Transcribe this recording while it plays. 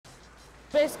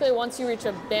Basically, once you reach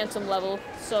a bantam level,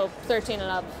 so 13 and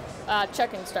up,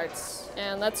 checking starts.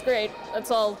 And that's great.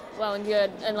 That's all well and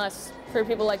good, unless for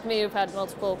people like me who've had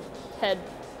multiple head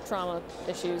trauma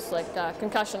issues, like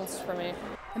concussions for me.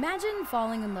 Imagine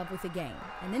falling in love with a game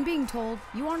and then being told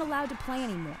you aren't allowed to play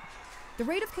anymore. The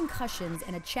rate of concussions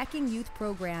in a checking youth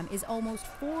program is almost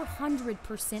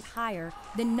 400% higher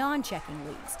than non-checking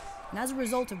leagues. And as a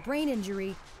result of brain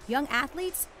injury, young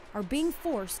athletes are being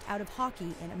forced out of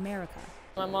hockey in America.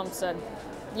 My mom said,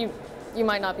 you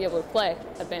might not be able to play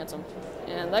at bantam.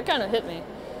 And that kind of hit me,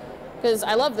 because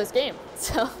I love this game,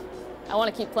 so I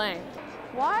want to keep playing.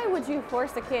 Why would you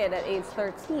force a kid at age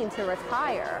 13 to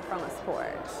retire from a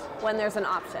sport when there's an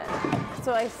option?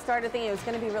 So I started thinking it was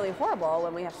going to be really horrible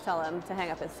when we have to tell him to hang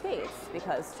up his skates,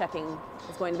 because checking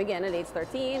is going to begin at age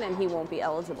 13 and he won't be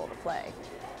eligible to play.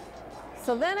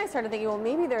 So then I started thinking, well,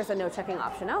 maybe there's a no checking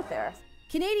option out there.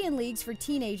 Canadian leagues for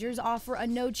teenagers offer a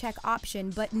no-check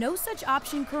option, but no such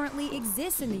option currently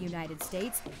exists in the United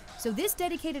States. So this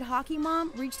dedicated hockey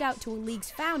mom reached out to a league's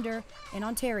founder in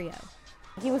Ontario.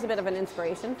 He was a bit of an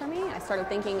inspiration for me. I started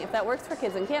thinking, if that works for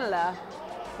kids in Canada,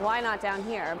 why not down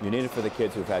here? You need it for the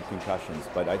kids who've had concussions,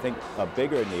 but I think a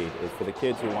bigger need is for the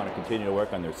kids who want to continue to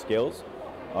work on their skills,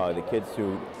 the kids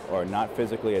who are not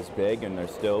physically as big and they're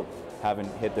still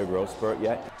haven't hit their growth spurt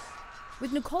yet.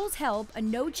 With Nicole's help, a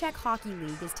no-check hockey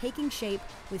league is taking shape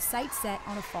with sights set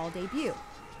on a fall debut.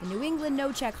 The New England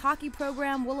no-check hockey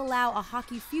program will allow a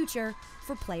hockey future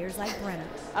for players like Brenner.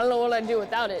 I don't know what I'd do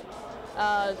without it.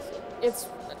 It's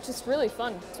just really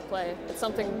fun to play. It's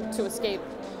something to escape,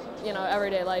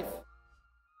 everyday life.